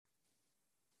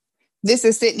This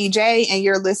is Sydney J, and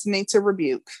you're listening to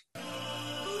Rebuke.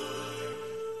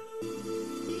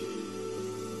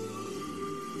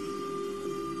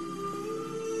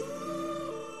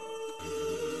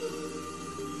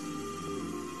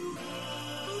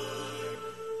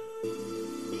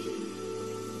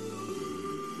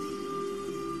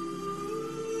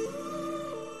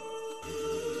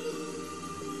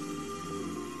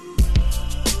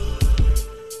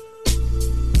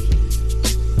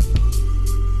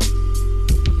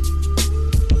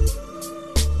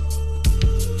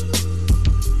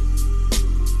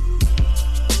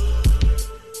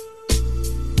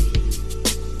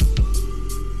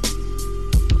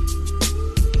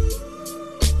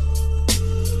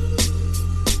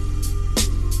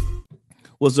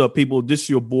 What's up, people? This is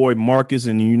your boy Marcus,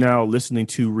 and you're now listening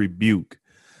to Rebuke.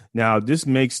 Now, this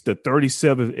makes the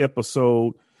 37th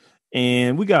episode,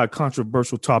 and we got a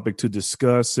controversial topic to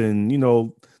discuss. And, you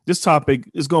know, this topic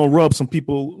is going to rub some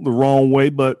people the wrong way,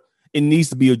 but it needs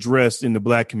to be addressed in the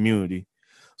Black community.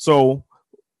 So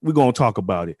we're going to talk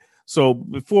about it. So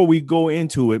before we go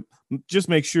into it, just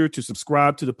make sure to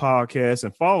subscribe to the podcast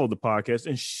and follow the podcast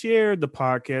and share the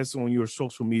podcast on your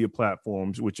social media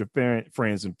platforms with your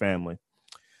friends and family.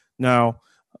 Now,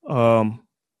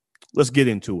 let's get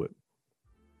into it.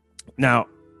 Now,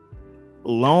 a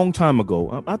long time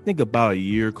ago, I think about a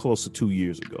year, close to 2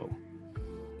 years ago,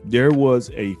 there was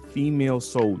a female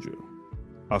soldier.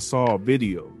 I saw a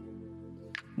video.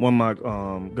 One of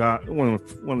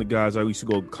the guys I used to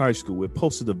go to high school with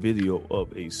posted a video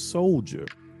of a soldier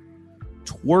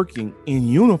twerking in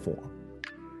uniform.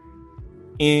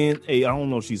 And I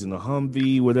don't know if she's in a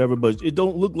Humvee, whatever, but it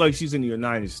don't look like she's in the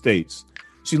United States.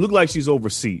 She looked like she's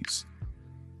overseas.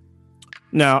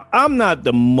 Now, I'm not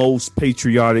the most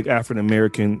patriotic African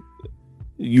American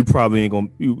you probably ain't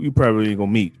gonna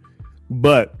meet,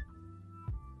 but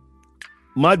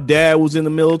my dad was in the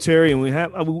military,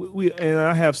 and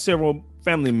I have several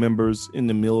family members in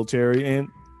the military, and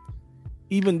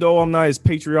even though I'm not as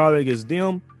patriotic as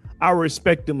them, I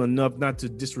respect them enough not to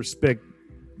disrespect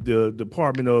the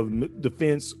Department of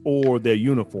Defense or their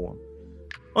uniform.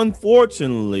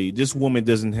 Unfortunately, this woman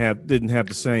didn't have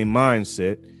the same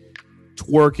mindset.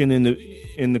 Twerking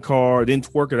in the car, then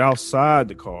twerking outside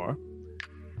the car,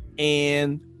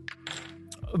 and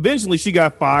eventually she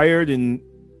got fired. And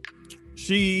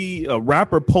a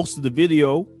rapper posted the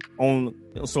video on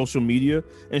social media,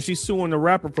 and she's suing the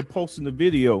rapper for posting the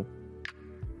video.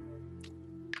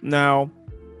 Now,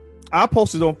 I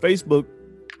posted on Facebook,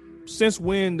 since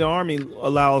when the Army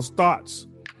allows thoughts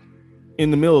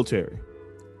in the military?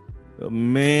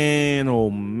 Man, oh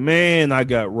man, I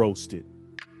got roasted.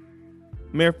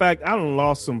 Matter of fact, I done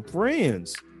lost some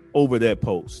friends over that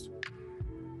post.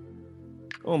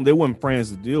 They weren't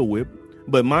friends to deal with,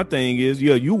 but my thing is,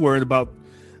 you worried about.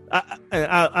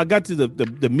 I got to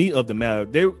the meat of the matter.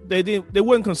 They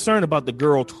weren't concerned about the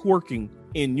girl twerking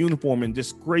in uniform and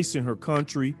disgracing her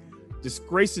country,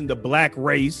 disgracing the Black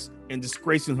race, and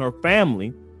disgracing her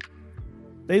family.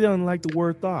 They don't like the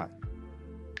word thought.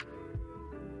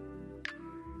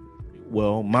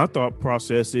 Well, my thought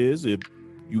process is, if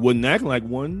you wouldn't act like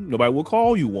one, nobody will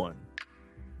call you one.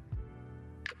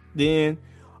 Then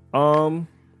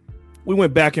we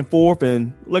went back and forth,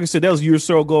 and like I said, that was a year or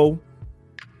so ago.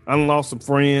 I lost some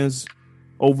friends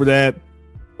over that.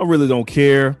 I really don't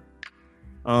care.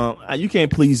 You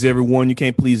can't please everyone. You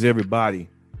can't please everybody.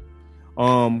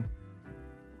 Now,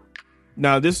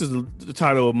 this is the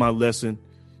title of my lesson.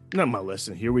 Not my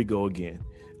lesson. Here we go again.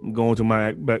 I'm going to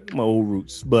my old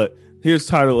roots, but here's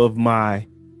the title of my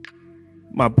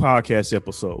podcast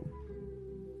episode.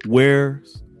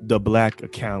 Where's the Black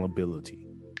accountability?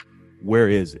 Where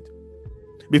is it?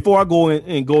 Before I go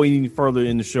any further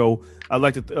in the show, I'd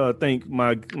like to thank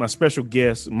my special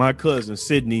guest, my cousin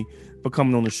Sydney, for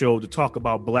coming on the show to talk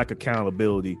about Black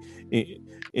accountability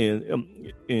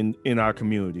in our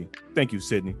community. Thank you,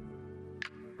 Sydney.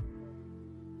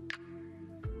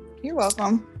 You're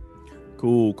welcome.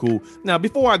 Cool. Now,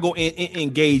 before I go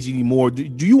engage anymore, do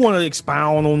you want to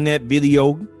expound on that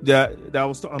video that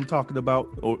I'm talking about,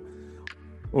 or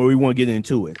we want to get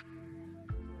into it?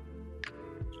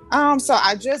 So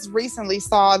I just recently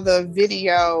saw the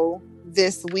video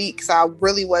this week, so I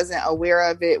really wasn't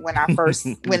aware of it when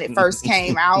it first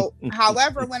came out.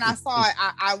 However, when I saw it,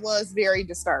 I was very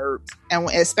disturbed, and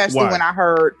especially when I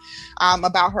heard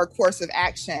about her course of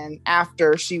action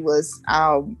after she was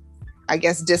I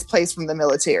guess, displaced from the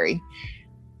military.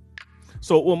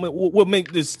 So what made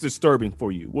this disturbing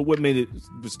for you? What made it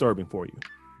disturbing for you?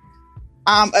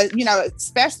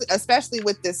 Especially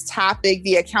with this topic,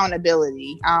 the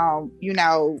accountability.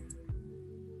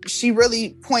 she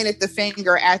really pointed the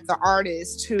finger at the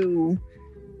artist who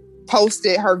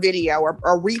posted her video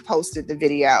or reposted the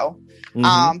video.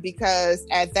 Because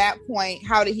at that point,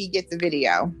 how did he get the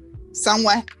video?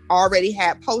 Someone already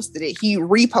had posted it. He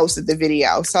reposted the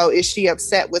video. So is she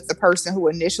upset with the person who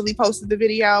initially posted the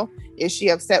video? Is she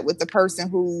upset with the person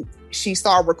who she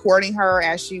saw recording her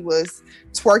as she was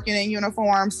twerking in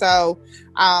uniform? So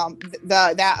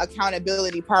that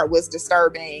accountability part was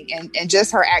disturbing, and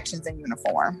just her actions in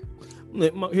uniform.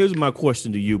 Here's my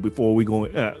question to you before we go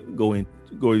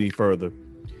any further.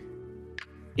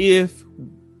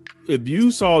 If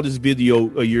you saw this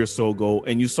video a year or so ago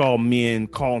and you saw men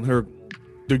calling her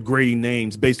degrading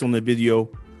names based on the video,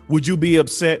 would you be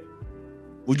upset?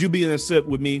 Would you be upset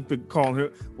with me for calling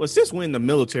her? Well, since we're in the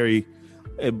military,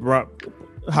 it brought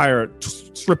higher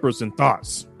strippers and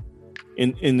thoughts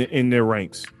in their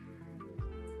ranks.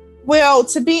 Well,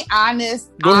 to be honest,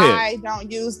 I don't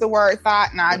use the word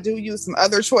thought, and I do use some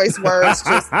other choice words.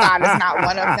 Just thought is not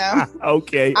one of them.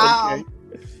 Okay.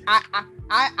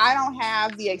 I don't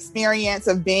have the experience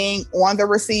of being on the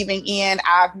receiving end.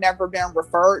 I've never been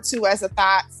referred to as a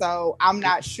thought, so I'm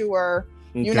not sure.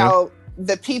 Okay. You know,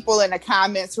 the people in the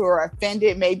comments who are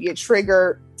offended, maybe it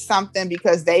triggered something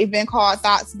because they've been called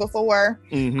thoughts before.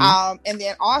 And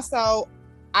then also,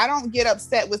 I don't get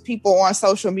upset with people on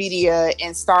social media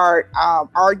and start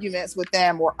arguments with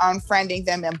them or unfriending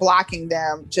them and blocking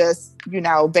them just,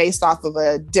 based off of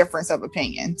a difference of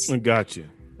opinions. I got you.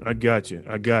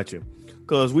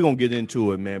 Because we're going to get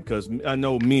into it, man, because I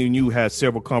know me and you had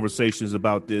several conversations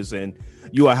about this, and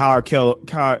you're a high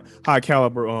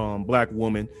caliber black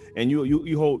woman, and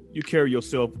you carry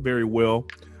yourself very well.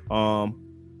 And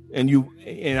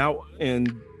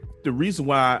the reason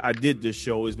why I did this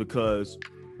show is because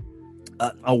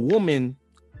a woman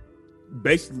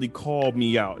basically called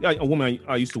me out. A woman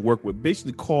I used to work with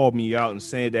basically called me out and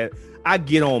said that I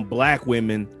get on black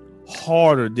women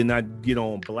harder than I get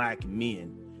on black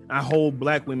men. I hold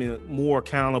black women more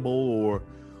accountable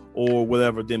or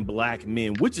whatever than black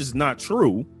men, which is not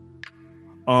true.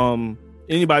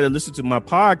 Anybody that listens to my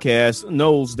podcast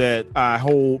knows that I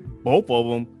hold both of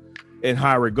them in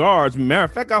high regards. Matter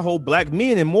of fact, I hold black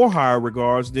men in more higher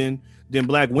regards than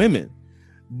black women.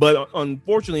 But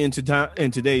unfortunately, in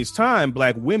today's time,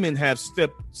 black women have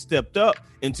stepped up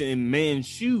in men's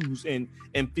shoes and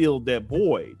filled that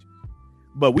void.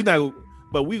 But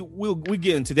we'll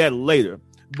get into that later.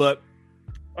 But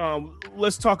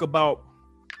let's talk about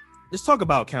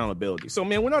accountability. So,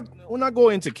 man, when I go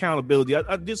into accountability,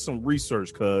 I did some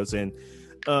research, and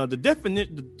the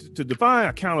definition to define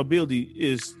accountability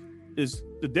is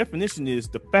the definition is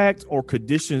the fact or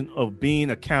condition of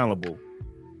being accountable.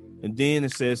 And then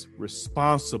it says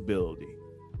responsibility.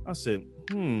 I said,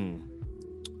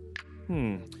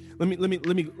 Let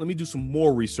me do some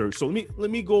more research. So let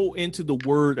me go into the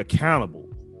word accountable.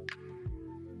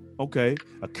 Okay,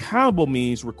 accountable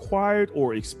means required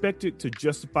or expected to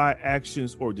justify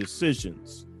actions or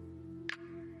decisions.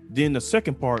 Then the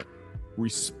second part,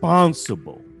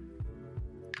 responsible.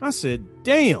 I said,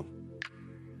 damn,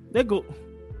 there go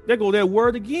that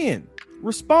word again.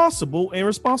 Responsible and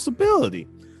responsibility.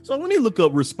 So let me look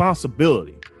up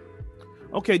responsibility.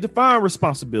 Okay, define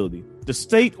responsibility. The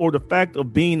state or the fact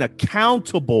of being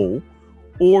accountable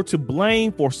or to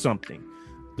blame for something.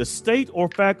 The state or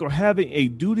fact of having a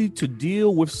duty to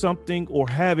deal with something or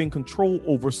having control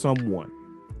over someone.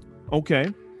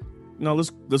 Okay, now let's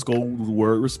go with the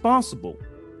word responsible.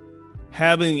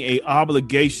 Having a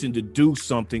obligation to do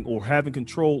something or having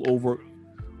control over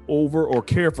or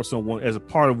care for someone as a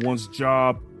part of one's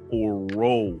job or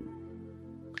role.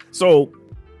 So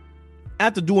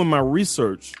after doing my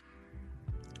research,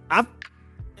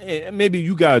 maybe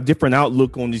you got a different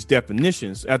outlook on these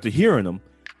definitions after hearing them.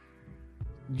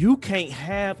 You can't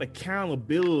have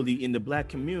accountability in the black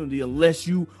community unless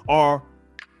you are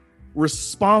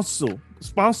responsible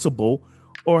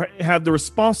or have the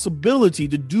responsibility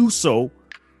to do so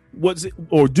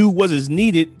do what is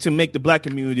needed to make the black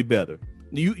community better.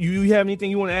 Do you have anything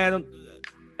you want to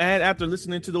add after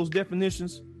listening to those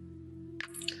definitions?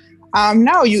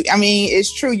 No,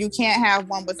 it's true. You can't have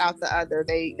one without the other.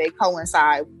 They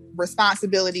coincide.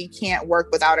 Responsibility can't work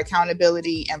without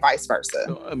accountability and vice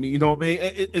versa.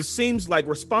 It seems like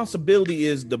responsibility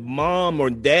is the mom or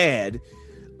dad,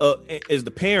 is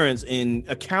the parents, and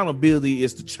accountability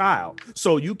is the child.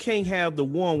 So you can't have the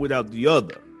one without the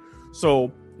other.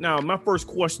 So now my first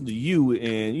question to you,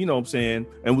 and you know what I'm saying,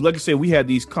 and like I said, we had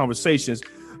these conversations.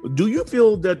 Do you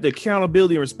feel that the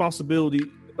accountability and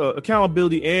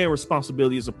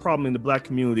responsibility is a problem in the black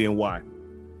community, and why?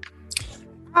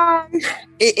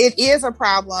 it is a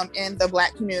problem in the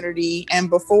Black community. And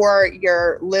before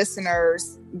your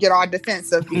listeners get all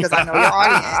defensive, because I know your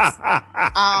audience,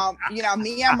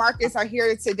 me and Marcus are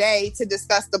here today to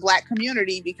discuss the Black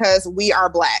community because we are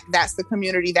Black. That's the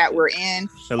community that we're in.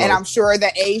 Hello. And I'm sure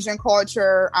the Asian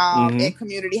culture and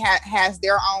community has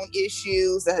their own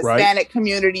issues, the Hispanic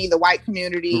community, the white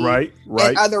community,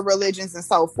 and other religions and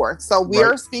so forth. So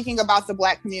we're speaking about the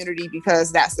Black community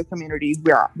because that's the community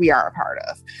we are a part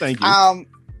of. Thank you.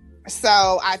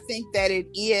 So I think that it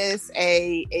is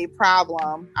a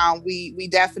problem. We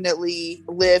definitely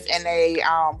live in a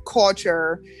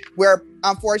culture where,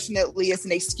 unfortunately, it's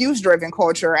an excuse-driven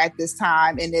culture at this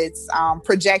time, and it's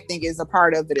projecting is a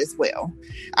part of it as well.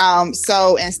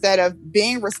 So instead of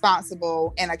being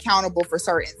responsible and accountable for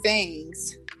certain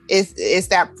things, it's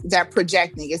that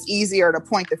projecting. It's easier to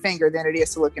point the finger than it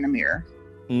is to look in the mirror.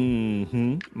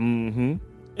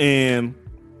 And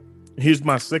here's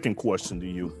my second question to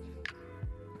you.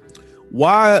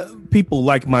 Why people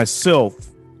like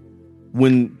myself,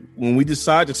 when we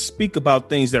decide to speak about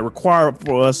things that require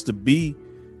for us to be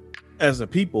as a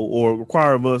people, or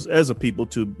require of us as a people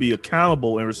to be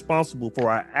accountable and responsible for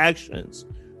our actions,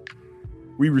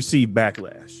 we receive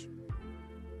backlash?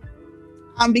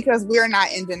 Because we're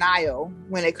not in denial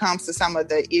when it comes to some of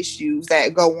the issues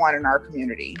that go on in our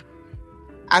community.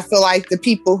 I feel like the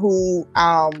people who,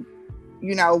 want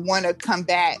to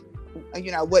combat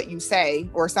what you say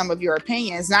or some of your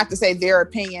opinions, not to say their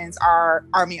opinions are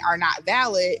not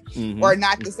valid, or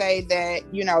not to say that,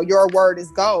 your word is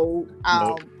gold.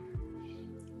 Nope.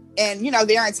 And,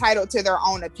 they're entitled to their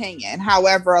own opinion.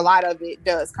 However, a lot of it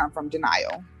does come from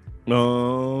denial.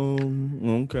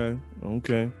 Okay.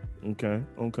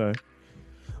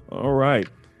 All right.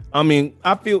 I mean,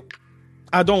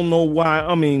 I don't know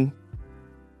why.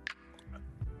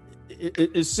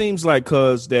 It seems like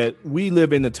because that we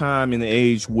live in a time and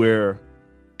age where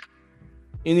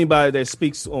anybody that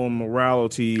speaks on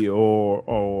morality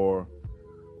or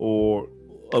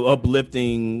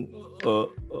uplifting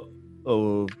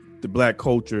of the Black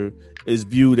culture is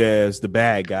viewed as the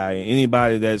bad guy.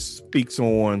 Anybody that speaks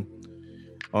on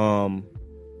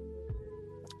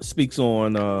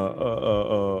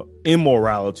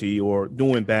immorality or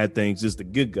doing bad things is the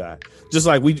good guy. Just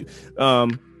like we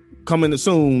coming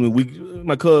soon,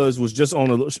 my cuz was just on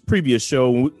a previous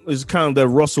show. It's kind of that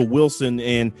Russell Wilson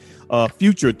and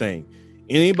Future thing.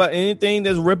 Anything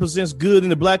that represents good in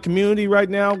the Black community right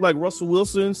now, like Russell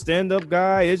Wilson, stand-up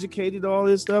guy, educated, all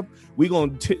this stuff, we're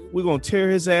gonna tear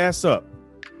his ass up.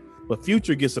 But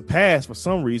Future gets a pass for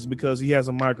some reason because he has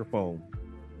a microphone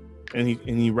and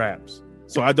he raps.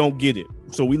 So I don't get it.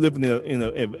 So we live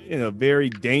in a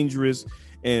very dangerous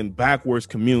and backwards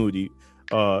community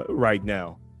right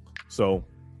now. So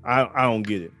I don't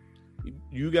get it.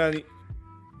 You got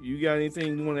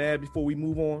anything you want to add before we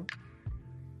move on?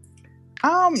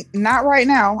 Not right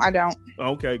now. I don't.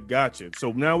 Okay, gotcha.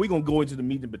 So now we're gonna go into the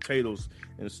meat and potatoes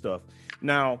and stuff.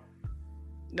 Now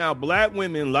Black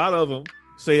women, a lot of them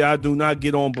say I do not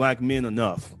get on Black men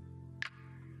enough.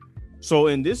 So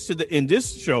in this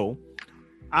show,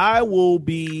 I will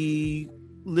be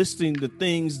listing the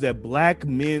things that Black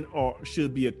men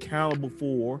should be accountable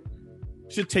for,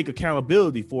 should take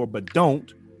accountability for, but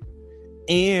don't.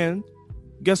 And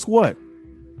guess what?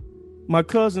 My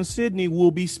cousin Sydney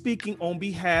will be speaking on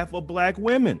behalf of Black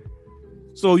women.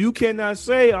 So you cannot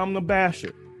say I'm the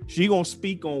basher. She gonna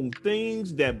speak on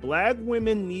things that Black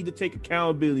women need to take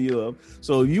accountability of.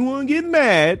 So you want to get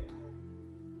mad,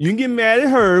 you can get mad at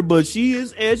her, but she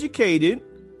is educated,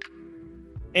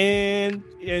 and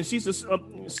she's a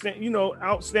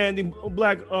outstanding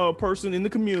Black person in the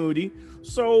community.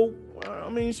 So I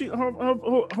mean,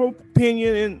 her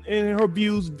opinion and her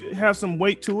views have some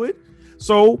weight to it.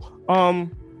 So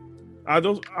I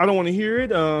don't want to hear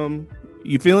it.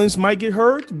 Your feelings might get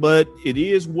hurt, but it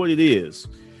is what it is.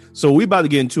 So we about to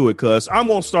get into it, cuz I'm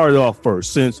gonna start it off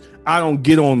first, since I don't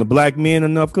get on the Black men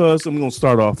enough, cuz I'm gonna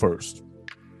start off first.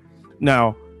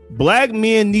 Now, Black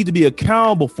men need to be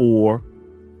accountable for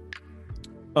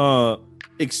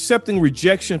accepting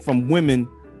rejection from women.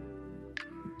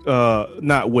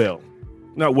 Not well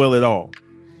at all.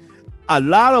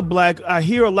 I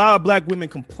hear a lot of Black women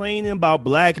complaining about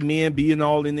Black men being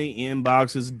all in their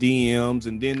inboxes, DMs,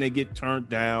 and then they get turned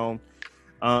down,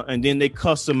 and then they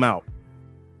cuss them out.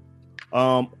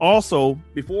 Also,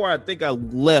 before I think I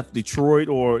left Detroit,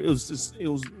 or it was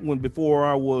before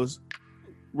I was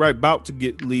right about to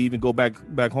leave and go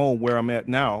back home where I'm at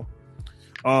now.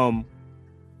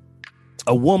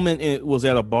 A woman was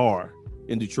at a bar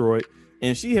in Detroit,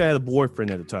 and she had a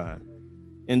boyfriend at the time,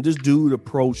 and this dude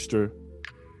approached her,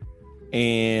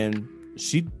 and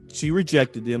she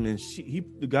rejected them, and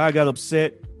the guy got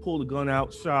upset, pulled the gun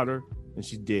out, shot her, and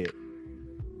she's dead.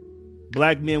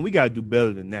 Black men, we got to do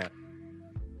better than that.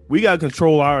 We got to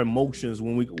control our emotions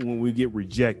when we get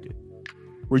rejected.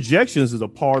 Rejections is a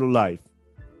part of life.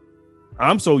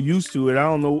 I'm so used to it. I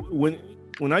don't know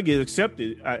when I get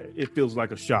accepted, it feels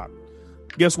like a shock.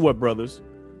 Guess what, brothers?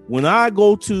 When I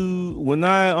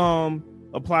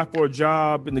apply for a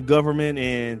job in the government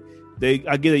and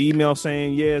I get an email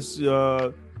saying, yes,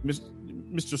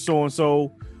 Mr.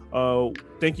 So-and-so,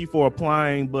 thank you for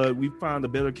applying, but we found a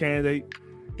better candidate.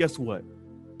 Guess what?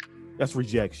 That's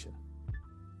rejection.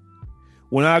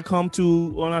 When I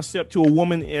step to a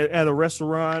woman at a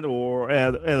restaurant or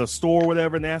at a store or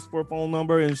whatever and ask for a phone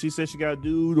number and she says she got a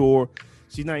dude or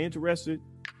she's not interested,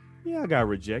 yeah, I got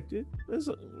rejected.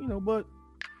 But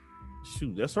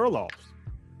shoot, that's her loss.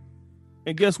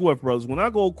 And guess what, brothers? When I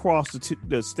go across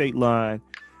the state line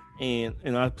and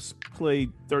I play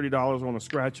 $30 on a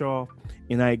scratch off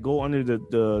and I go under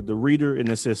the reader and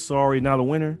it says, sorry, not a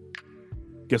winner,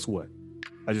 guess what?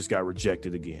 I just got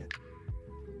rejected again.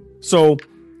 So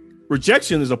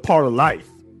rejection is a part of life.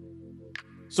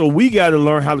 So we got to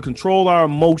learn how to control our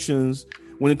emotions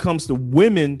when it comes to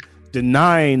women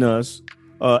denying us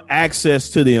access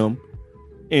to them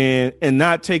and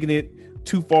not taking it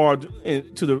too far to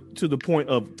the point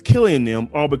of killing them,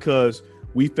 all because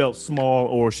we felt small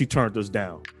or she turned us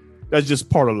down. That's just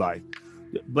part of life.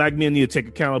 Black men need to take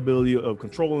accountability of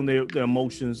controlling their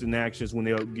emotions and actions when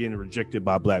they're getting rejected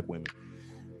by black women.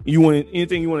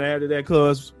 Anything you want to add to that,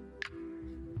 cuz?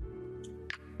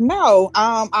 No,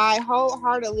 I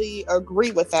wholeheartedly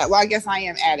agree with that. Well, I guess I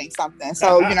am adding something.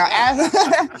 So, as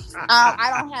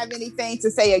I don't have anything to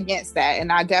say against that.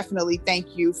 And I definitely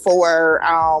thank you for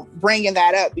bringing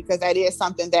that up, because that is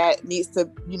something that needs to,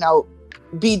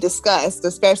 be discussed,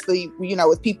 especially,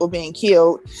 with people being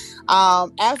killed.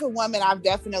 As a woman, I've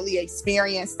definitely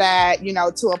experienced that,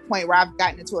 to a point where I've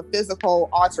gotten into a physical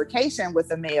altercation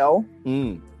with a male.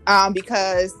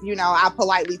 Because, I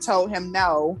politely told him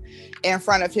no in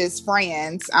front of his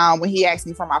friends when he asked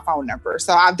me for my phone number.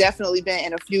 So I've definitely been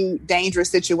in a few dangerous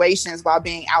situations while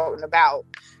being out and about,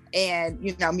 and,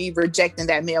 me rejecting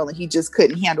that male, and he just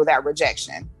couldn't handle that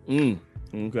rejection.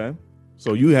 Okay.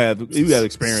 So you had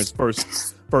experience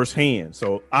firsthand.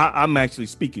 So I'm actually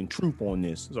speaking truth on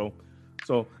this.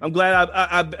 So I'm glad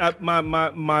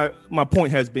my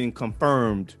point has been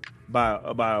confirmed by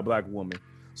a black woman.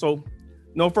 So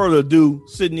no further ado,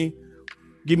 Sydney,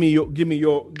 give me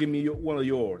one of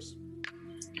yours.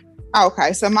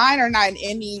 Okay, so mine are not in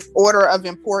any order of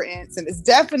importance, and it's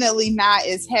definitely not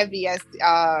as heavy as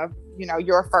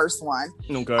your first one.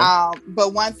 Okay.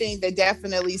 But one thing that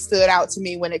definitely stood out to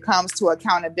me when it comes to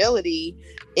accountability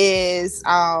is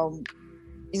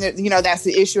that's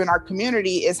the issue in our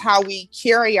community, is how we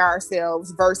carry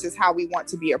ourselves versus how we want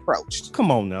to be approached.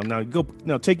 Come on now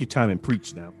take your time and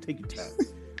preach now. Take your time.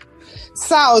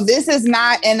 So this is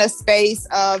not in a space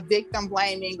of victim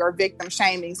blaming or victim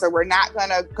shaming. So we're not going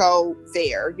to go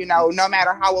there. No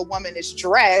matter how a woman is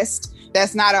dressed,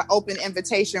 that's not an open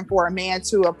invitation for a man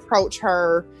to approach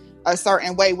her a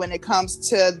certain way when it comes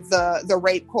to the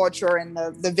rape culture and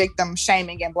the victim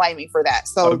shaming and blaming for that.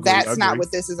 So that's not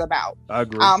what this is about. I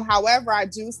agree. However, I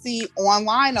do see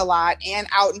online a lot and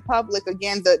out in public,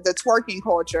 again, the twerking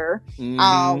culture,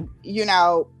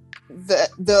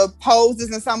 the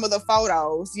poses and some of the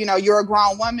photos. You're a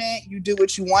grown woman, you do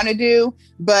what you want to do,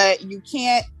 but you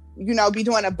can't be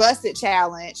doing a busted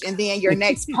challenge and then your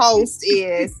next post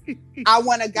is, I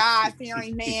want a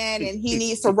God-fearing man and he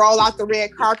needs to roll out the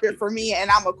red carpet for me and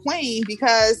I'm a queen,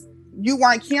 because you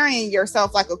weren't carrying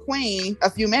yourself like a queen a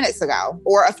few minutes ago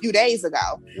or a few days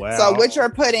ago. Wow. So what you're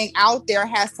putting out there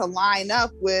has to line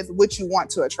up with what you want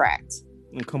to attract.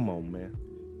 Come on, man.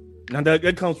 Now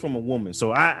that comes from a woman,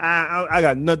 so I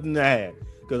got nothing to add,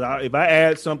 because if I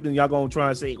add something, y'all gonna try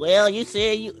and say, "Well, you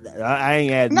said you." I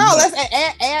ain't adding. No, let's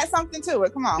add something to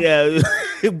it. Come on. Yeah,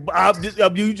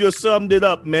 you just summed it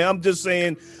up, man. I'm just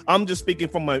saying. I'm just speaking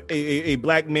from a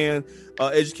black man,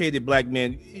 educated black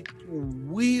man.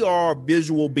 We are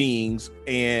visual beings,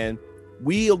 and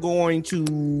we are going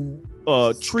to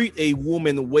treat a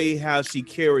woman the way how she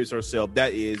carries herself.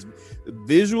 That is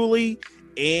visually.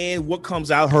 And what comes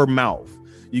out her mouth,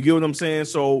 you get what I'm saying?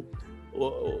 So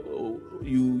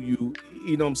you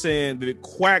know what I'm saying? If it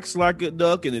quacks like a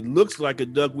duck and it looks like a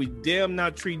duck, we damn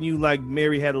not treating you like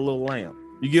Mary had a little lamb.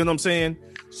 You get what I'm saying?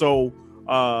 So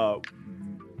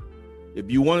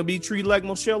if you want to be treated like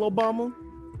Michelle Obama,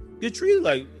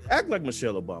 act like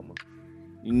Michelle Obama.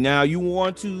 Now you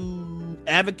want to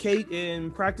advocate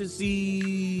and practice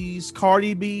these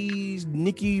Cardi B's,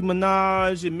 Nicki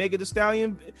Minaj, and Megan Thee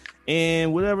Stallion,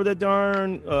 and whatever that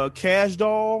darn Cash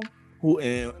Doll, who,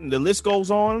 and the list goes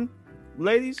on,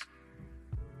 ladies.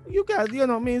 You got, you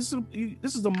know, I mean,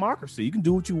 this is democracy. You can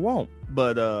do what you want,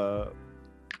 but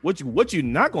what you're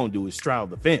not gonna do is straddle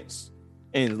the fence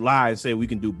and lie and say we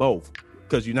can do both,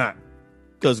 because you're not.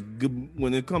 Because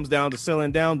when it comes down to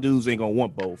selling down, dudes ain't gonna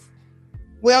want both.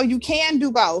 Well, you can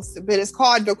do both, but it's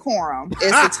called decorum.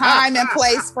 It's a time and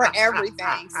place for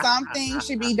everything. Some things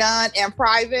should be done in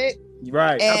private,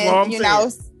 right? And that's what I'm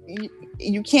saying.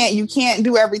 You can't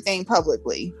do everything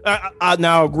publicly. I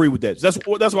now agree with that.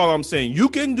 That's all I'm saying. You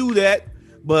can do that,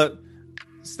 but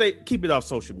keep it off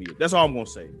social media. That's all I'm gonna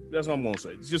say.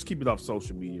 Just keep it off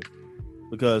social media,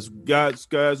 because guys,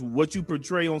 what you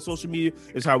portray on social media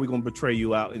is how we're gonna portray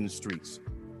you out in the streets.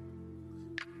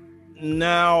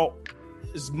 Now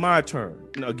it's my turn.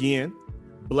 Again,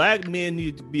 black men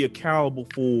need to be accountable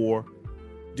for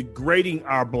degrading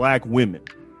our black women.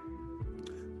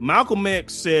 Malcolm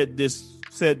X said this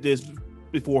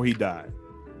before he died.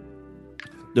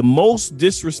 The most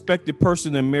disrespected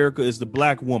person in America is the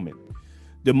black woman.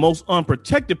 The most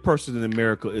unprotected person in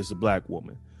America is the black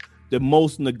woman. The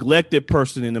most neglected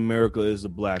person in America is the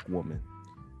black woman.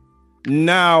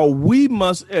 Now we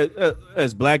must,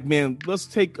 as black men, let's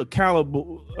take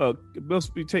accountable.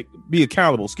 Be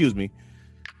accountable. Excuse me,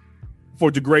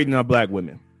 for degrading our black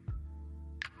women.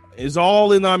 It's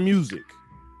all in our music.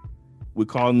 We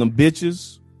call them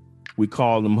bitches. We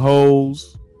call them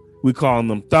hoes. We call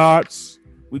them thoughts.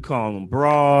 We call them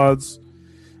broads.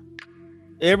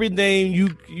 Every name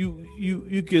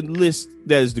you can list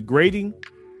that is degrading,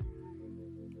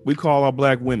 we call our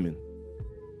black women.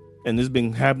 And this has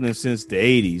been happening since the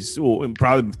 80s, or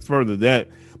probably further than that.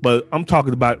 But I'm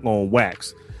talking about on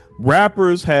wax.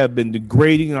 Rappers have been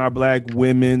degrading our black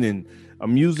women, and our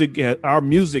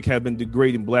music have been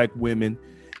degrading black women,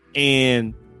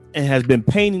 and has been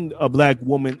painting a black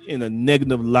woman in a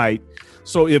negative light.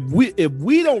 So if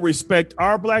we don't respect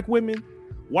our black women,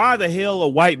 why the hell a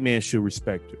white man should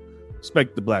respect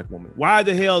the black woman? Why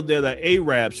the hell that an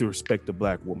Arab should respect the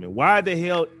black woman? Why the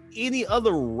hell any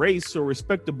other race should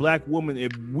respect the black woman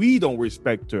if we don't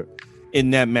respect her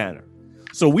in that manner?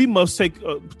 So we must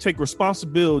take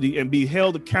responsibility and be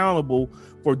held accountable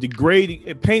for degrading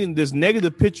and painting this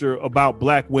negative picture about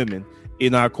black women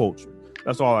in our culture.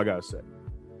 That's all I gotta say.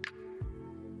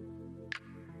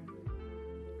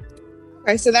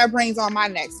 Okay, so that brings on my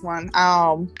next one.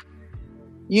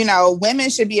 Women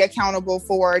should be accountable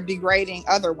for degrading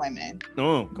other women.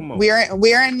 Oh, come on.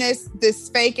 We're in this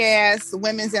fake ass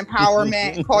women's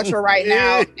empowerment culture right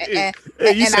now, and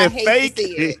I hate to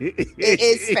see it.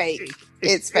 It's fake.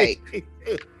 It's fake.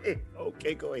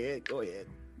 Okay, go ahead.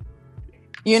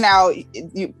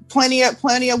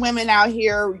 Plenty of women out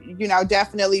here,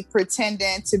 definitely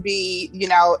pretending to be, in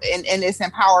this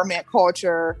empowerment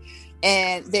culture,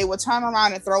 and they will turn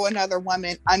around and throw another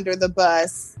woman under the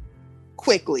bus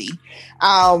quickly.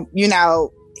 I'm at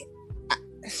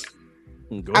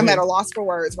a loss for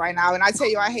words right now, and I tell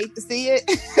you, I hate to see it.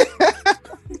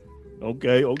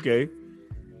 Okay.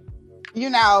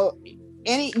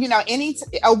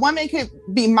 A woman could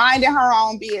be minding her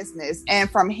own business, and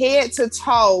from head to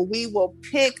toe, we will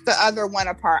pick the other one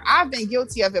apart. I've been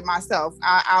guilty of it myself.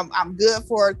 I'm good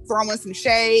for throwing some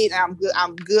shade, and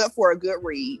I'm good for a good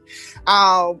read.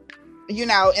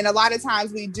 And a lot of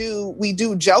times we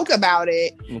do joke about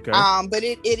it. Okay. But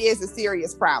it is a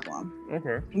serious problem.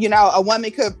 Okay. A woman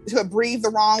could breathe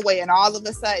the wrong way, and all of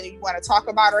a sudden you want to talk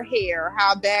about her hair,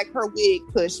 how bad her wig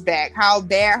pushed back, how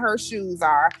bad her shoes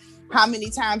are, how many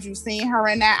times you've seen her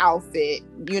in that outfit.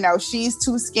 She's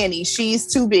too skinny, she's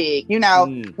too big.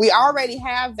 We already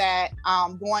have that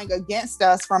going against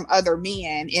us from other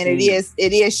men, and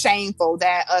it is shameful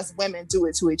that us women do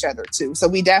it to each other too. So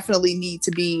we definitely need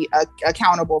to be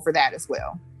accountable for that as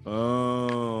well.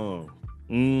 Oh,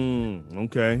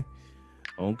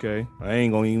 okay. I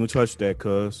ain't gonna even touch that,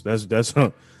 cuz that's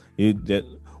that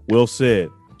well said.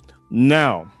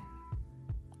 Now,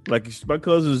 like my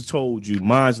cousins told you,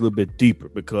 mine's a little bit deeper,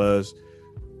 because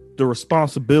the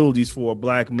responsibilities for a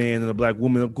black man and a black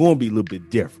woman are going to be a little bit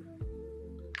different.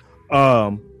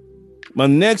 My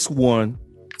next one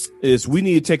is we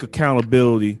need to take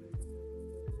accountability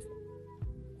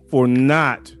for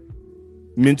not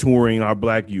mentoring our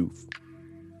black youth.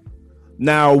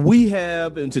 Now, we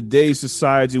have in today's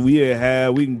society,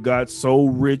 we got so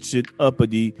rich and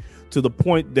uppity to the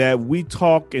point that we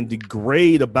talk and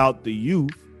degrade about the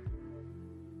youth,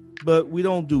 but we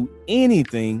don't do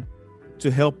anything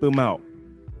to help them out.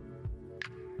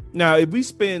 Now, if we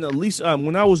spend at least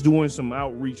when I was doing some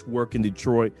outreach work in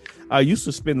Detroit, I used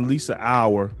to spend at least an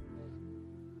hour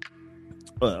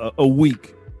a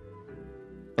week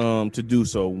to do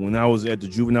so. When I was at the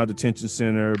Juvenile Detention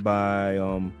Center by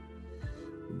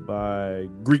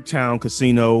Greektown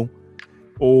Casino,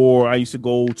 or I used to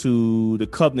go to the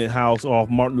Covenant House off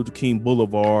Martin Luther King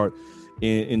Boulevard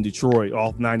in Detroit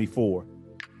off 94.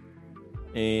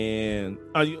 And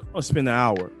I spend an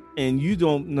hour. And you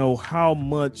don't know how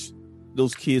much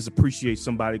those kids appreciate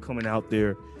somebody coming out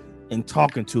there and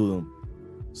talking to them.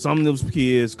 Some of those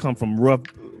kids come from rough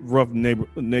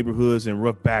neighborhoods and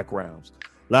rough backgrounds.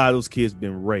 A lot of those kids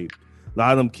been raped. A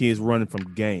lot of them kids running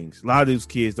from gangs. A lot of those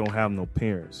kids don't have no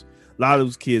parents. A lot of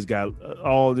those kids got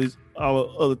all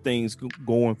other things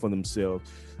going for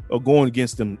themselves or going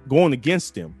against them.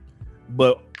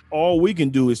 But all we can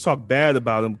do is talk bad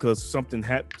about them because something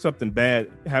bad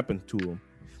happened to them.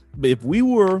 But if we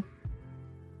were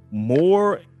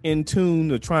more in tune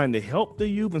to trying to help the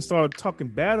youth and start talking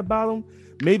bad about them,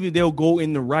 maybe they'll go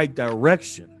in the right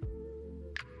direction.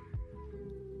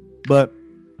 But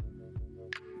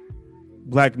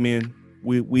black men,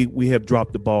 we have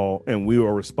dropped the ball, and we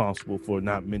are responsible for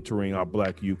not mentoring our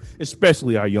black youth,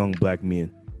 especially our young black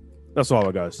men. That's all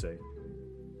I gotta say.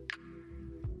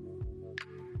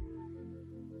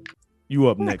 You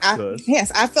up next, cuz.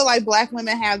 Yes, I feel like black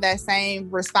women have that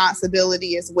same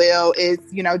responsibility as well. It's,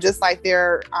 just like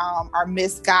there are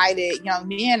misguided young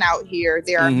men out here.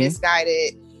 There are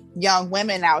misguided young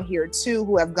women out here too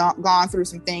who have gone through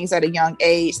some things at a young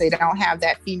age. They don't have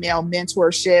that female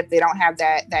mentorship. They don't have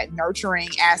that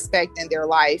nurturing aspect in their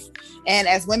life. And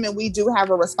as women, we do have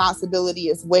a responsibility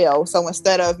as well. So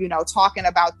instead of, talking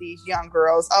about these young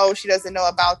girls, oh, she doesn't know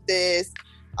about this.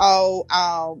 Oh,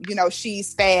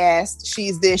 she's fast,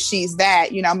 she's this, she's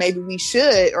that, maybe we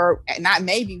should, or not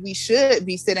maybe, we should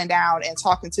be sitting down and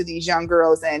talking to these young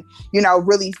girls and,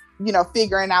 really,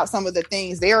 figuring out some of the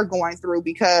things they're going through,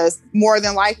 because more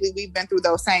than likely we've been through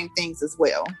those same things as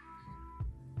well.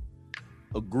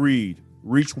 Agreed.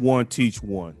 Reach one, teach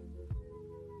one.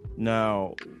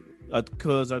 Now,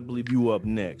 because I believe you up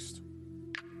next.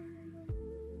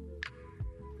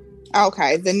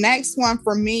 Okay, the next one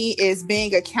for me is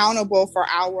being accountable for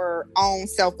our own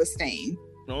self-esteem.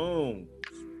 Oh,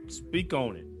 speak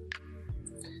on it.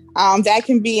 That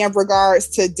can be in regards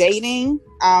to dating.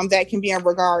 That can be in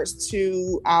regards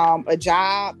to a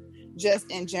job. Just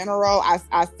in general,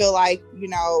 I feel like,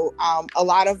 a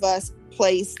lot of us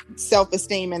place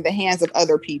self-esteem in the hands of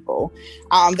other people.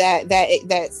 That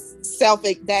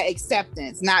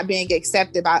acceptance, not being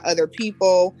accepted by other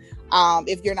people.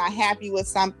 If you're not happy with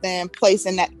something,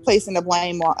 placing the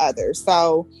blame on others.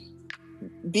 So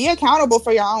be accountable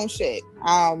for your own shit.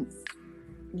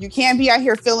 You can't be out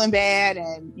here feeling bad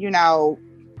and,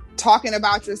 talking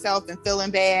about yourself and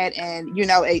feeling bad and,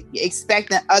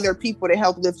 expecting other people to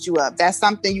help lift you up. That's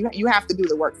something you have to do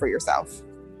the work for yourself.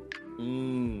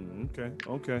 Okay.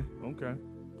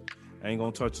 I ain't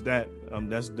gonna touch that.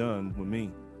 That's done with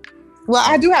me. Well,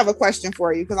 I do have a question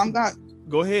for you, because I'm going to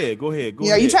Go ahead.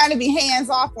 You're trying to be hands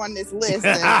off on this list.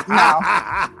 And, no.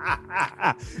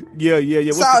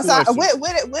 Yeah. So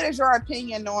what is your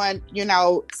opinion on,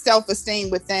 self-esteem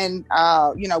within,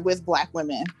 with black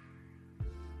women?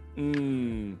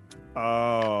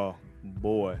 Oh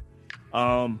boy.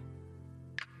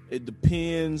 It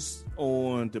depends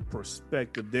on the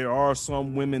perspective. There are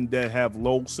some women that have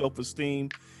low self-esteem,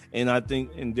 and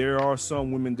there are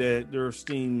some women that their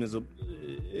esteem is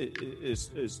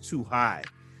too high.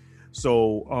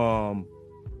 So,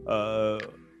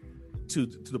 to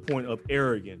the point of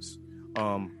arrogance.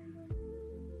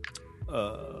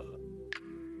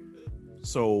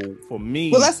 So for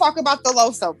me, well, let's talk about the low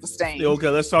self-esteem. Okay,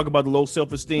 let's talk about the low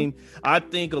self-esteem. I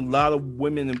think a lot of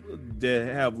women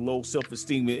that have low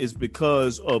self-esteem is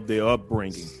because of their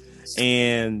upbringing,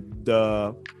 and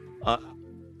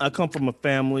I come from a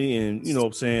family, and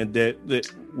that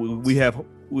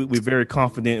we're very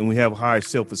confident and we have high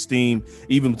self-esteem,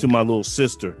 even to my little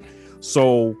sister.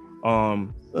 So a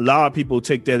lot of people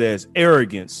take that as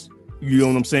arrogance. You know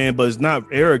what I'm saying? But it's not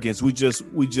arrogance. We just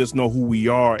know who we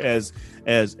are as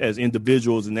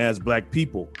individuals and as black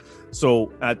people.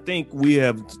 So I think we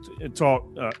have taught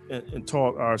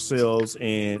ourselves,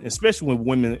 and especially with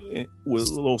women with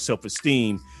low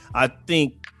self-esteem, I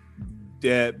think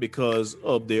that because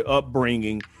of their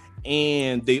upbringing,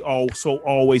 and they also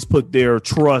always put their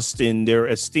trust and their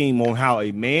esteem on how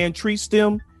a man treats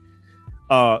them,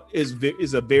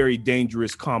 is a very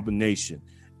dangerous combination.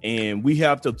 And we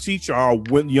have to teach our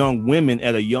young women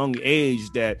at a young age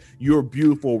that you're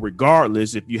beautiful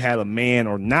regardless if you had a man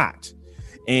or not.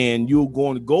 and you're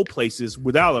going to go places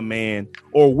without a man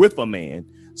or with a man.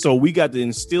 So we got to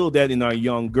instill that in our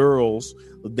young girls,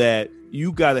 that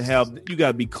you got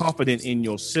to be confident in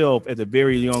yourself at a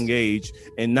very young age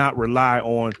and not rely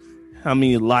on how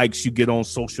many likes you get on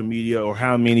social media or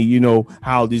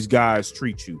how these guys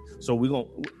treat you. So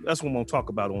that's what we're going to talk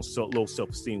about on low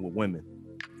self-esteem with women.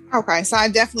 Okay, so I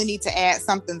definitely need to add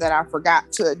something that I forgot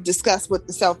to discuss with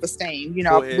the self-esteem.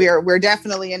 We're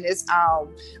definitely in this,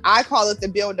 I call it the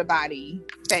build a body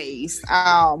phase,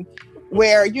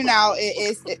 where,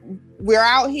 we're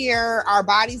out here, our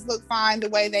bodies look fine the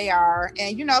way they are.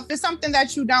 And, if it's something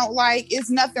that you don't like, it's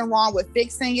nothing wrong with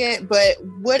fixing it. But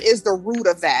what is the root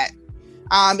of that?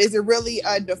 Is it really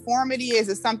a deformity? Is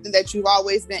it something that you've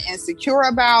always been insecure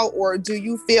about? Or do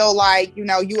you feel like, you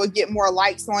will get more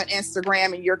likes on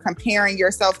Instagram and you're comparing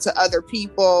yourself to other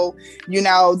people,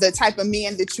 the type of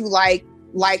men that you like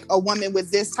a woman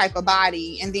with this type of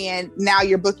body. And then now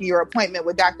you're booking your appointment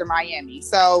with Dr. Miami.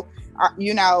 So,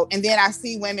 and then I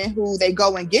see women who they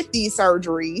go and get these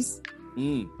surgeries.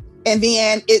 And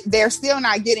then they're still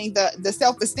not getting the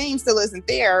self-esteem still isn't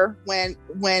there when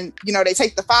they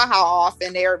take the faja off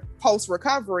and they're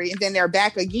post-recovery and then they're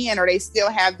back again, or they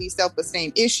still have these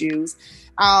self-esteem issues.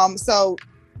 So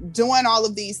doing all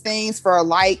of these things for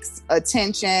likes,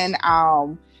 attention,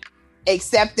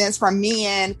 acceptance from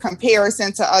men,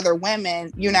 comparison to other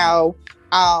women,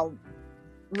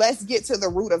 let's get to the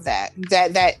root of that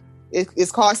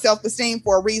it's called self-esteem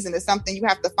for a reason. It's something you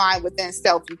have to find within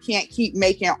self. You can't keep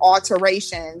making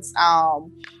alterations,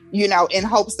 in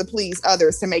hopes to please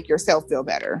others to make yourself feel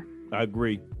better. I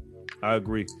agree.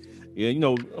 Yeah,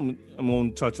 I'm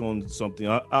going to touch on something.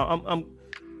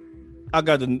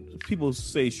 People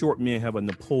say short men have a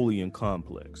Napoleon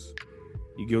complex.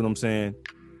 You get what I'm saying?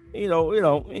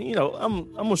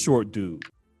 I'm a short dude,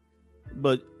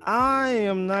 but I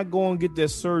am not going to get that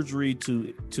surgery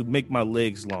to make my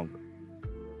legs longer.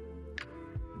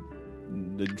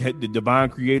 The divine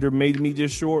creator made me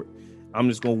this short. I'm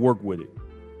just going to work with it.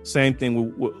 Same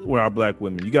thing with our black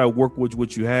women. You got to work with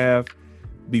what you have,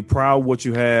 be proud of what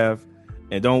you have,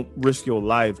 and don't risk your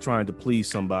life trying to please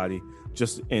somebody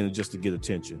just to get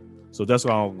attention. So that's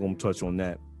why I'm going to touch on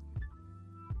that.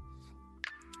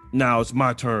 Now it's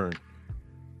my turn.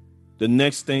 The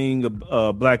next thing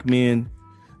black men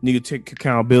need to take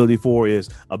accountability for is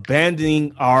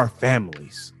abandoning our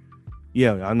families.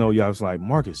 Yeah, I know y'all was like,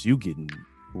 Marcus, you getting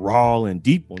raw and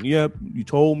deep on. Yeah, you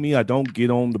told me I don't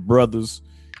get on the brothers.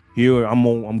 Here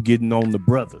I'm getting on the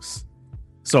brothers.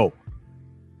 So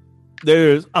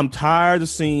I'm tired of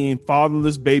seeing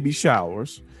fatherless baby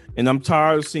showers, and I'm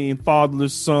tired of seeing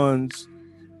fatherless sons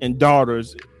and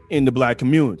daughters in the black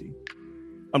community.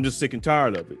 I'm just sick and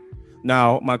tired of it.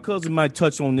 Now, my cousin might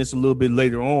touch on this a little bit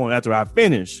later on after I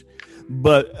finish,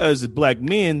 but as black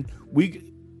men,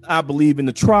 I believe in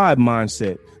the tribe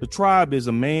mindset. The tribe is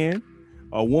a man,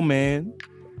 a woman,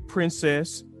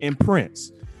 princess, and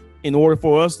prince. In order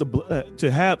for us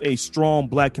to have a strong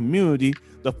black community,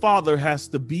 the father has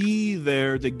to be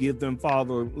there to give them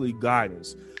fatherly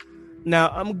guidance. Now,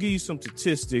 I'm gonna give you some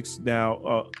statistics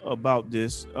now about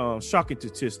this, shocking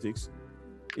statistics.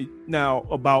 Now,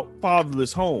 about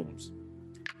fatherless homes.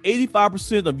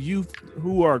 85% of youth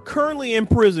who are currently in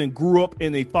prison grew up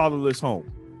in a fatherless home.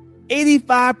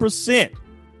 85%.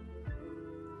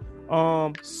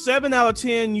 7 out of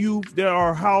 10 youth that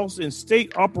are housed in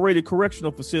state-operated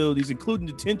correctional facilities, including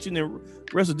detention and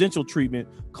residential treatment,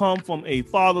 come from a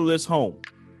fatherless home.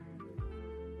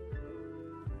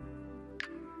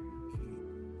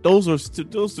 That's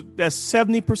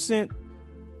 70%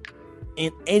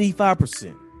 and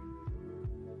 85%.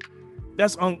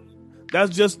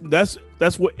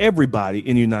 That's what everybody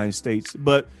in the United States,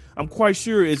 but I'm quite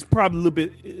sure it's probably a little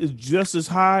bit is just as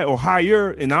high or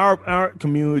higher in our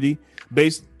community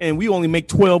based, and we only make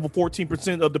 12 or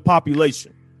 14% of the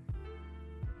population.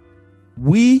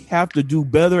 We have to do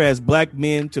better as black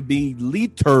men to be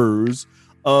leaders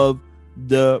of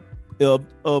the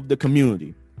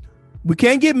community. We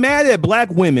can't get mad at black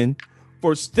women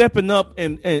for stepping up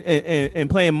and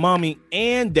playing mommy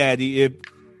and daddy if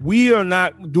we are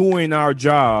not doing our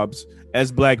jobs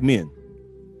as black men.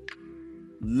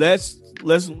 Let's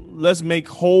make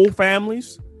whole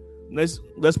families.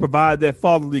 Let's provide that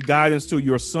fatherly guidance to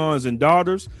your sons and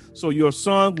daughters, so your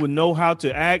son would know how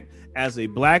to act as a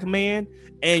black man,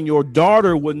 and your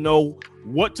daughter would know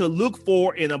what to look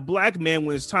for in a black man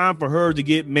when it's time for her to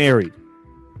get married.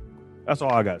 That's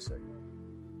all I gotta say.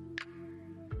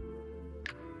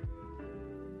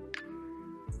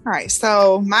 All right,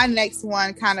 so my next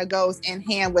one kind of goes in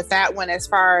hand with that one as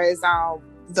far as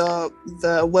the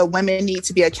what women need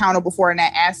to be accountable for in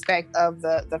that aspect of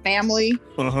the family.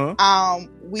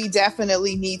 We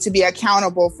definitely need to be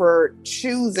accountable for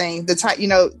choosing the type,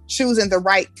 choosing the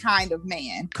right kind of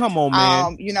man. Come on,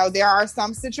 man. There are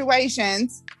some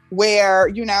situations where,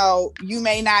 you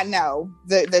may not know,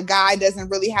 the guy doesn't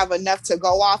really have enough to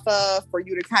go off of for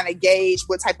you to kind of gauge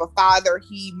what type of father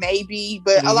he may be.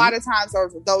 But a lot of times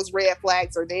those red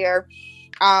flags are there,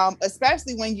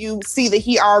 especially when you see that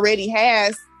he already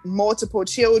has multiple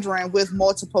children with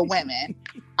multiple women.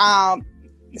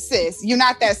 Sis, you're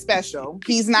not that special.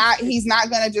 He's not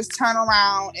going to just turn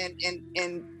around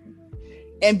and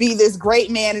be this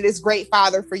great man and this great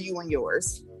father for you and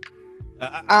yours.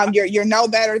 You're no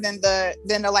better than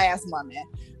the last woman.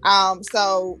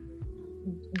 So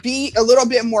be a little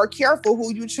bit more careful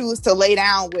who you choose to lay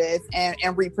down with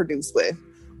and reproduce with.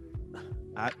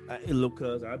 Look,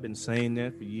 cuz I've been saying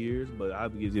that for years, but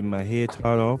I've been getting my head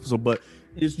tied off. So, but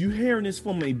is you hearing this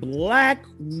from a black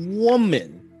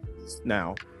woman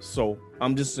now? So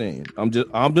I'm just saying.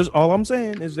 All I'm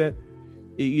saying is that,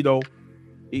 yeah,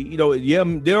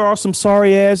 there are some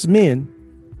sorry ass men,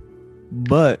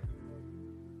 but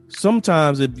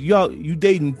sometimes if you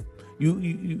dating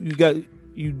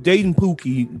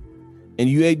Pookie and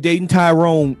you dating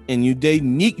Tyrone and you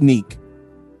dating Neek,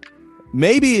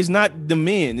 maybe it's not the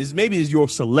men, maybe it's your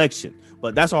selection.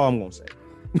 But that's all I'm gonna say.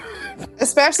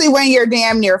 Especially when you're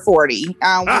damn near 40. We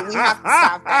have to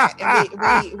stop that. And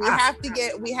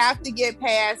we have to get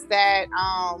past that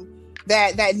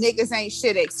that niggas ain't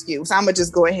shit excuse. I'm gonna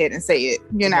just go ahead and say it.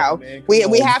 We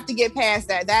have to get past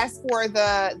that. That's for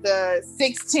the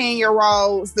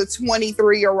 16-year-olds, the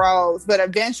 23-year-olds, but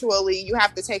eventually you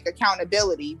have to take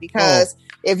accountability, because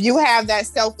if you have that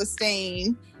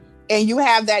self-esteem and you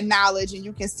have that knowledge and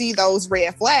you can see those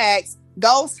red flags,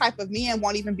 those type of men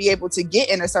won't even be able to get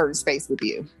in a certain space with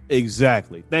you.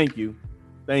 Exactly. Thank you.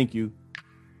 They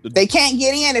can't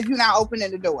get in if you're not opening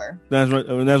the door. That's right.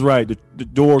 That's right. The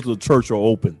doors of the church are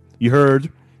open. You heard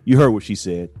what she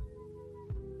said.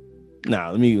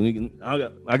 Now,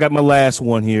 I got my last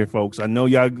one here, folks. I know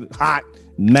y'all hot,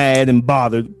 mad, and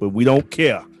bothered, but we don't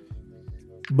care.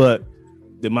 But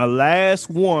my last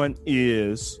one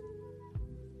is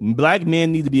black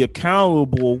men need to be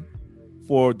accountable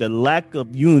for the lack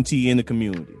of unity in the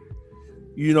community.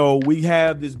 We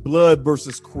have this blood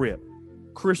versus Crip,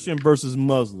 Christian versus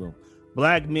Muslim,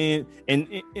 black men and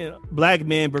black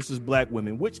men versus black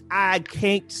women, which I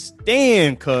can't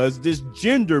stand, because this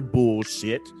gender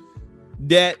bullshit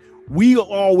that we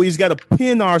always got to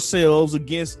pin ourselves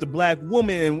against the black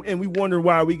woman, and we wonder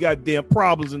why we got damn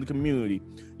problems in the community.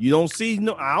 You don't see,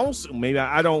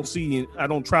 I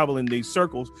don't travel in these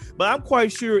circles, but I'm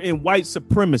quite sure in white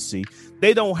supremacy,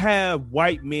 they don't have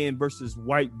white men versus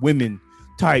white women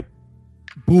type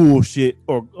bullshit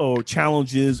or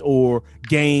challenges or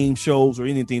game shows or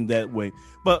anything that way.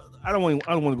 But I don't want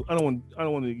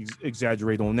to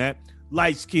exaggerate on that.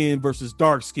 Light skin versus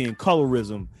dark skin,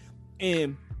 colorism,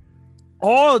 and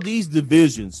all of these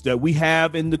divisions that we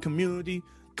have in the community,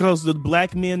 because the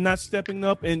black men not stepping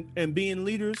up and being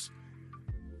leaders,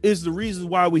 is the reason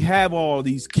why we have all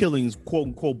these killings, quote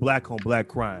unquote, black on black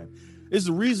crime. It's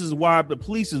the reasons why the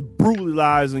police is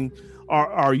brutalizing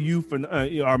our youth and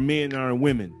our men and our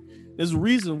women. There's a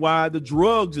reason why the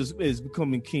drugs is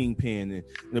becoming kingpin, and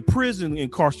the prison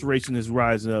incarceration is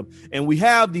rising up, and we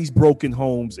have these broken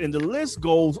homes, and the list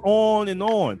goes on and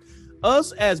on.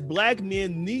 Us as black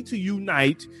men need to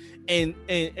unite and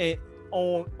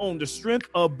on the strength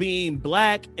of being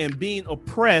black and being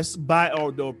oppressed by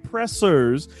the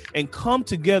oppressors, and come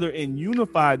together and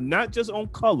unify, not just on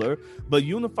color, but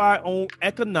unify on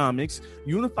economics,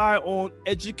 unify on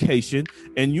education,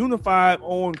 and unify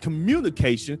on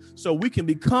communication, so we can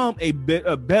become a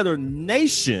better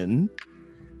nation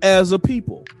as a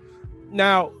people.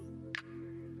 Now,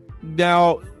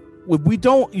 if we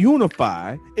don't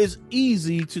unify, it's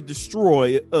easy to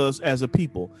destroy us as a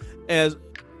people. And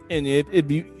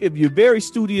if you're very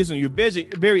studious and you're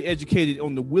very educated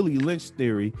on the Willie Lynch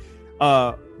theory,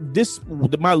 my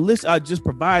list I just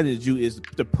provided you is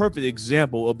the perfect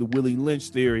example of the Willie Lynch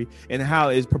theory and how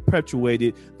it's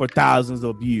perpetuated for thousands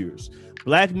of years.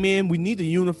 Black men, we need to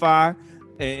unify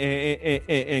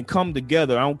and come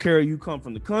together. I don't care if you come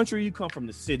from the country, you come from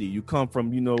the city, you come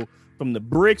from from the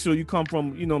bricks, or you come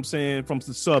from from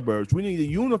the suburbs. We need to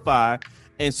unify.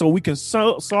 And so we can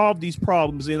solve these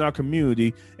problems in our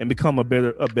community and become a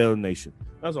better nation.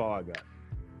 That's all I got.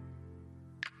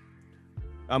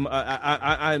 I'm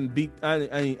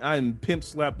pimp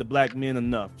slapped the black men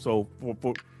enough. So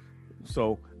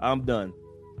I'm done.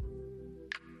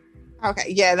 Okay,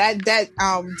 yeah, that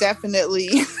definitely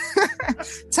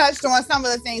touched on some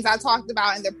of the things I talked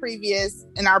about in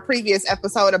our previous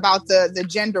episode about the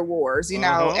gender wars. You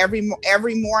know,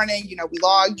 every morning, you know, we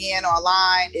log in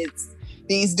online. It's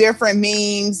these different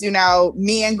memes, you know,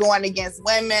 men going against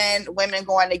women, women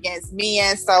going against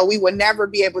men. So we would never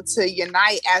be able to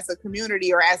unite as a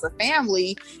community or as a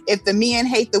family if the men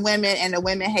hate the women and the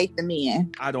women hate the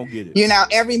men. I don't get it. You know,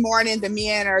 every morning the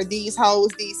men are these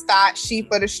hoes, these thought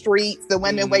sheep of the streets. The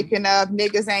women waking up,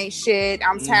 niggas ain't shit.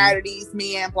 I'm tired of these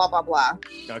men, blah, blah, blah.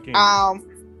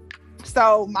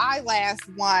 So my last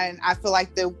one, I feel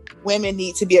like the women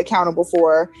need to be accountable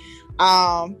for,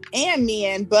 and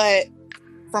men, but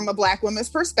from a Black woman's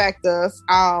perspective,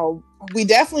 we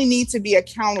definitely need to be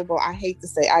accountable. I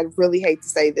really hate to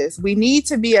say this. We need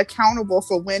to be accountable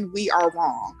for when we are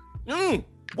wrong.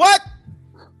 What?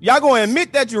 Y'all gonna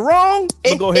admit that you're wrong?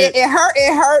 Go ahead. It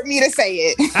hurt me to say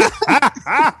it.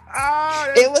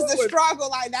 It was a struggle.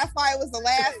 Like, that's why it was the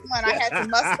last one. I had to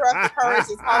muster up the courage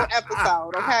this whole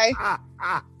episode. Okay.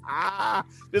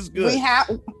 This is good.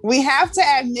 We have to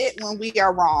admit when we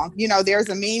are wrong. You know, there's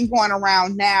a meme going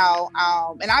around now,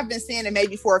 and I've been seeing it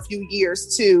maybe for a few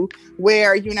years too,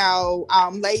 where, you know,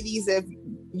 ladies, if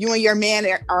you and your man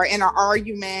are in an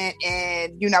argument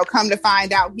and, you know, come to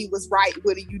find out he was right,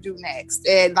 what do you do next?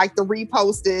 And like the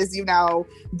repost is, you know,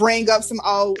 bring up some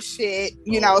old shit,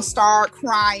 you know, start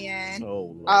crying,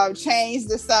 change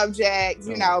the subject,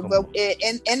 you know, but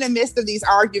in the midst of these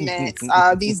arguments,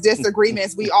 these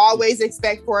disagreements, we always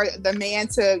expect for the man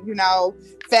to, you know,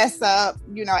 fess up,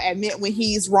 you know, admit when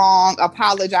he's wrong,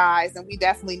 apologize, and we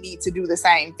definitely need to do the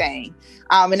same thing.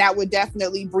 And that would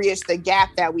definitely bridge the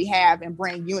gap that we have and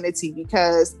bring unity,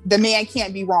 because the man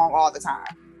can't be wrong all the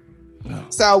time. No.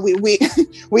 So we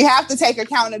have to take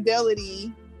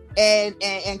accountability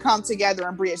and come together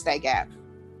and bridge that gap.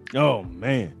 Oh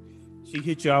man, she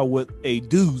hit y'all with a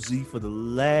doozy for the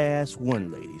last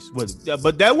one, ladies.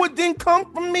 But that didn't come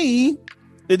from me.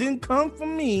 It didn't come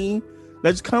from me.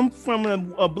 Let's come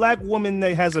from a Black woman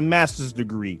that has a master's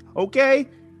degree. Okay.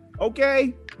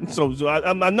 So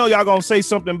I know y'all gonna say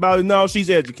something about it. No, she's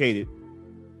educated.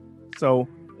 So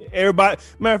everybody,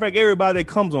 matter of fact, everybody that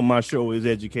comes on my show is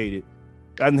educated.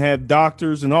 I didn't have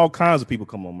doctors and all kinds of people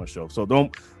come on my show. So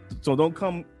don't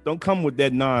come with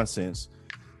that nonsense.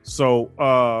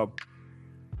 So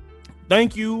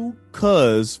thank you,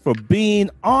 cuz, for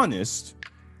being honest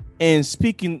and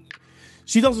speaking.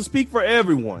 She doesn't speak for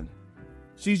everyone.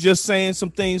 She's just saying some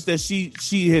things that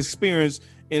she has experienced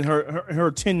in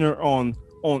her tenure on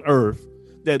Earth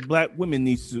that Black women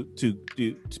need to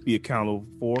be accountable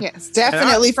for. Yes,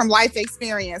 definitely from life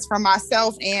experience, from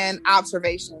myself and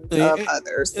observations of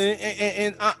others.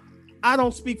 And I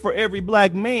don't speak for every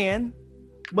Black man,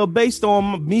 but based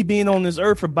on me being on this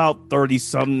earth for about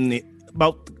 30-something,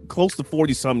 about close to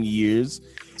 40-something years,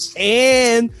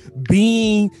 and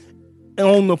being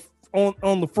on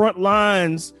the front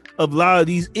lines of a lot of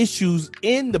these issues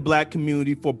in the Black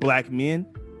community for Black men,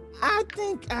 I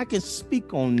think I can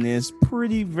speak on this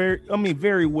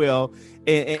very well,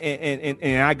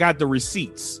 and I got the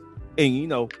receipts, and you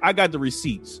know I got the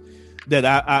receipts that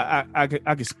I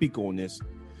can speak on this.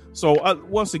 So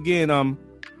once again,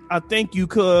 I thank you,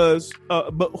 cuz.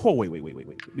 But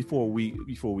wait, before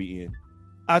we end,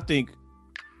 I think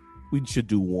we should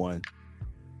do one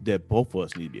that both of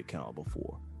us need to be accountable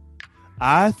for.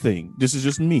 I think this is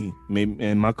just me, maybe,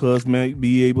 and my cousin may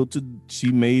be able to.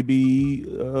 She may be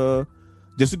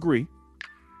disagree.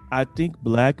 I think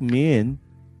Black men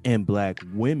and Black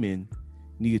women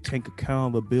need to take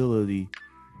accountability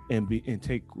and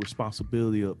take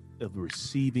responsibility of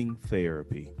receiving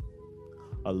therapy.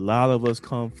 A lot of us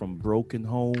come from broken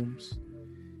homes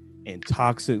and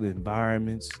toxic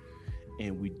environments,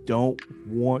 and we don't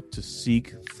want to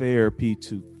seek therapy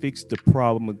to fix the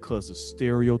problem because of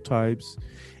stereotypes,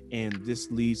 and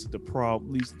this leads to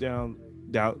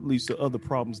leads to other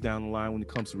problems down the line when it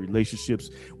comes to relationships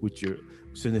with your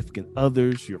significant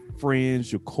others, your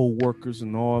friends, your co-workers,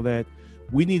 and all that.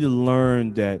 We need to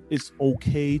learn that it's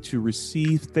okay to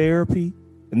receive therapy,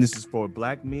 and this is for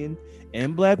Black men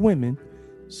and Black women.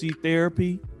 See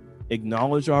therapy,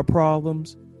 acknowledge our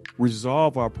problems,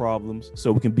 resolve our problems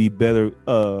so we can be better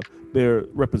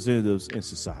representatives in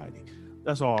society.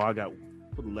 That's all I got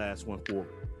for the last one for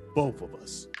both of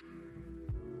us.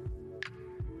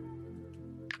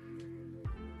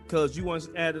 Cuz you want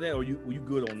to add to that, or you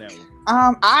good on that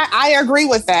one? I agree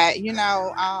with that. You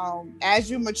know, as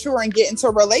you mature and get into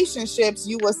relationships,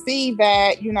 you will see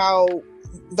that, you know,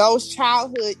 those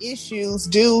childhood issues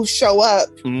do show up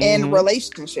in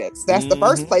relationships. That's the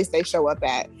first place they show up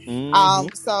at.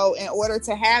 So in order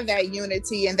to have that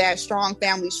unity and that strong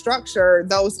family structure,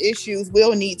 those issues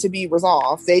will need to be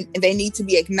resolved. They need to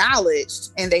be acknowledged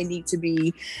and they need to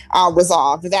be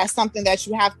resolved. That's something that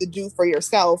you have to do for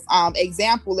yourself.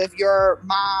 Example, if your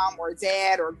mom or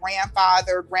dad or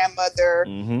grandfather, grandmother,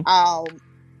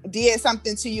 did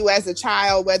something to you as a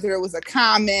child, whether it was a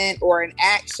comment or an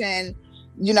action,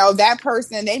 you know, that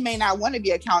person, they may not want to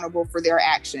be accountable for their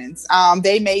actions.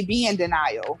 They may be in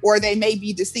denial or they may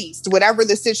be deceased. Whatever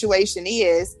the situation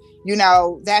is, you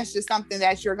know, that's just something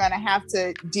that you're going to have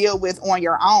to deal with on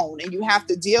your own. And you have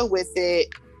to deal with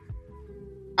it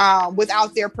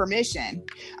without their permission,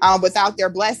 without their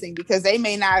blessing, because they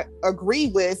may not agree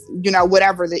with, you know,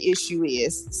 whatever the issue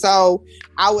is. So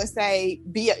I would say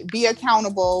be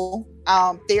accountable.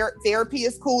 Therapy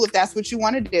is cool if that's what you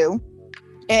want to do.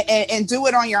 And do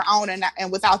it on your own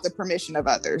and without the permission of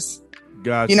others.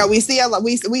 Gotcha. You know, we see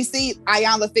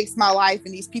Iyanla Fix My Life,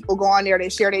 and these people go on there, they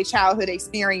share their childhood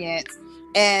experience,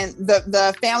 and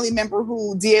the family member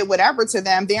who did whatever to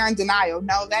them, they're in denial.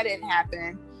 No, that didn't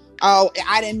happen. Oh,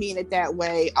 I didn't mean it that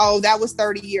way. Oh, that was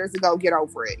 30 years ago. Get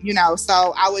over it. You know,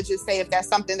 so I would just say if that's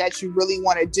something that you really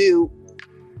want to do,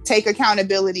 take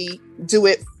accountability, do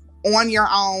it on your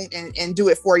own and do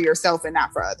it for yourself and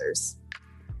not for others.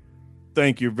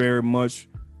 Thank you very much,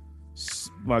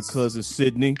 my cousin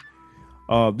Sydney.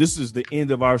 This is the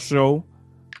end of our show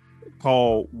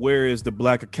called Where is the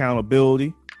Black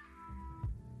Accountability?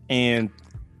 And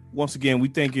once again, we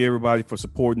thank you everybody for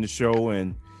supporting the show.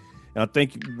 And I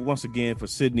thank you once again for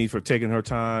Sydney for taking her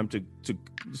time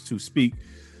to speak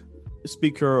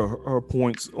her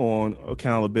points on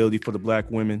accountability for the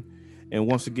Black women. And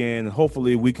once again,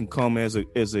 hopefully we can come as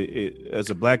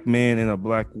a Black man and a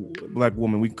black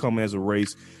woman. We can come as a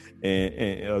race and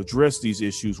address these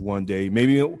issues one day.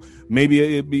 Maybe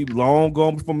it'd be long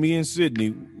gone for me and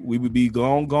Sydney. We would be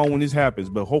long gone when this happens.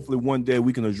 But hopefully one day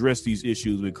we can address these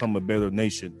issues and become a better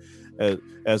nation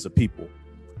as a people.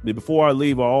 But before I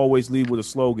leave, I always leave with a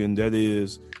slogan that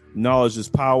is: knowledge is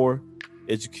power.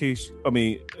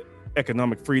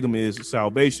 Economic freedom is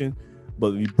salvation.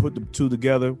 But if you put the two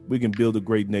together, we can build a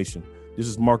great nation. This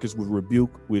is Marcus with Rebuke.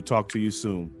 We'll talk to you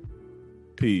soon.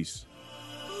 Peace.